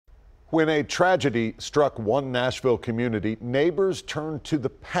When a tragedy struck one Nashville community, neighbors turned to the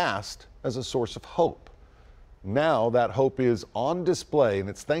past as a source of hope. Now that hope is on display, and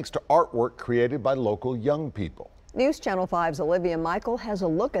it's thanks to artwork created by local young people. News Channel 5's Olivia Michael has a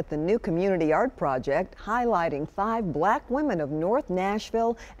look at the new community art project highlighting 5 black women of North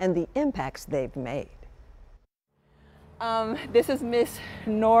Nashville and the impacts they've made. This is Miss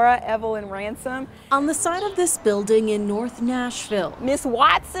Nora Evelyn Ransom. On the side of this building in North Nashville, Miss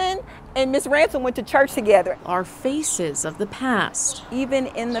Watson and Miss Ransom went to church together. are faces of the past. Even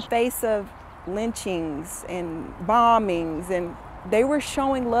in the face of lynchings and bombings, and they were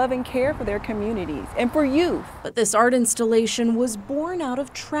showing love and care for their communities and for youth. But this art installation was born out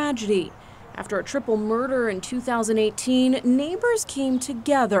of tragedy. After a triple murder in 2018, neighbors came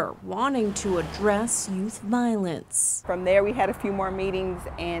together wanting to address youth violence. From there, we had a few more meetings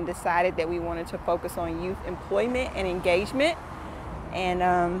and decided that we wanted to focus on youth employment and engagement.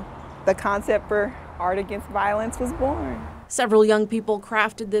 And the concept for Art Against Violence was born. Several young people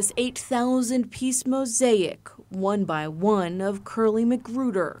crafted this 8,000-piece mosaic, one by one, of Curly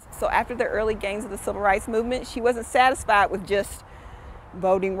Magruder. So after the early gains of the civil rights movement, she wasn't satisfied with just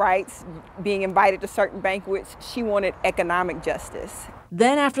voting rights, being invited to certain banquets. She wanted economic justice.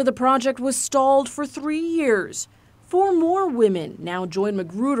 Then, after the project was stalled for 3 years, 4 more women now join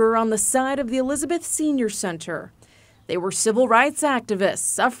Magruder on the side of the Elizabeth Senior Center. They were civil rights activists,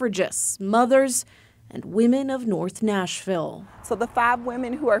 suffragists, mothers, and women of North Nashville. So the 5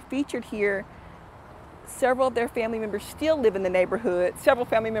 women who are featured here, several of their family members still live in the neighborhood. Several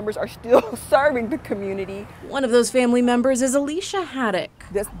family members are still serving the community. One of those family members is Alicia Haddock.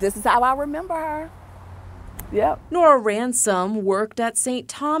 This is how I remember her. Yep. Nora Ransom worked at St.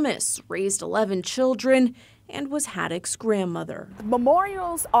 Thomas, raised 11 children, and was Haddock's grandmother.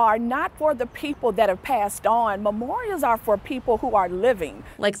 Memorials are not for the people that have passed on. Memorials are for people who are living.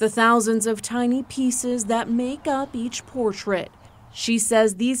 Like the thousands of tiny pieces that make up each portrait. She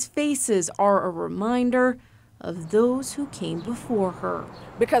says these faces are a reminder of those who came before her.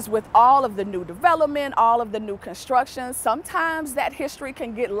 Because with all of the new development, all of the new construction, sometimes that history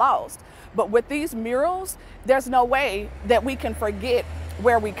can get lost. But with these murals, there's no way that we can forget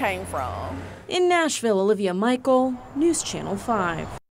where we came from. In Nashville, Olivia Michael, News Channel 5.